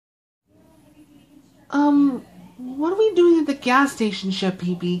What are we doing at the gas station, Chef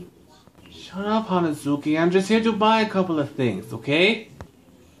Pee-Pee? Shut up, Hanazuki. I'm just here to buy a couple of things, okay?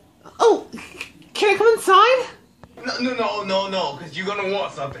 Oh, can I come inside? No, because you're gonna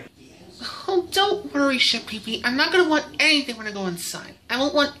want something. Oh, don't worry, Chef Pee-Pee. I'm not gonna want anything when I go inside. I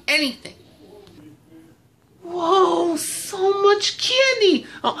won't want anything. Whoa, so much candy!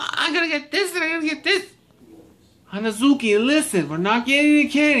 Oh, I gotta get this and I gotta get this. Hanazuki, listen, we're not getting any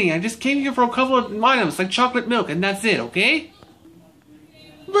candy. I just came here for a couple of items, like chocolate milk, and that's it, okay?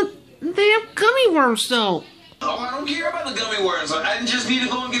 But they have gummy worms, though. Oh, I don't care about the gummy worms. I just need to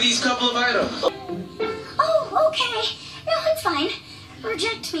go and get these couple of items. Oh, okay. No, it's fine.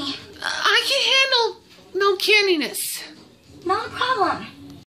 Reject me. I can handle no candiness. Not a problem.